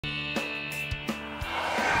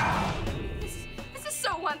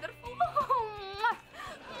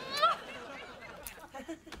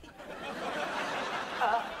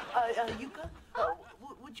Yuka,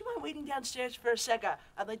 would you mind waiting downstairs for a sec?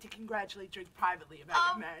 I'd like to congratulate Drake privately about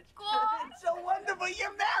your marriage. It's so wonderful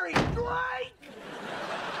you're married, right?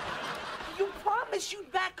 You promised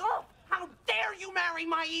you'd back up. How dare you marry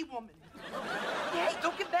my E-woman? Hey,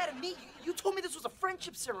 don't get mad at me. You told me this was a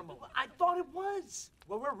friendship ceremony. I thought it was.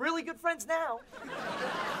 Well, we're really good friends now.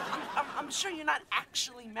 I'm sure you're not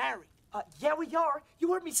actually married. Yeah, we are.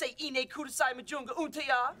 You heard me say Ine Kudasai Majunga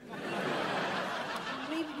Untaya.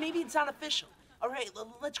 Maybe it's unofficial. All right,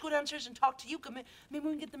 let's go downstairs and talk to Yuka. Maybe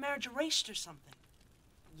we can get the marriage erased or something.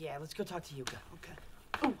 Yeah, let's go talk to Yuka. Okay.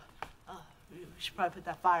 Ooh, we should probably put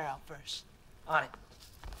that fire out first. On it.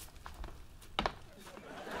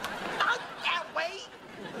 Not that way.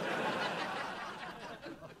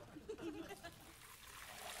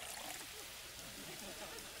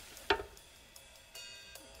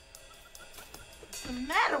 What's the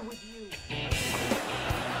matter with you?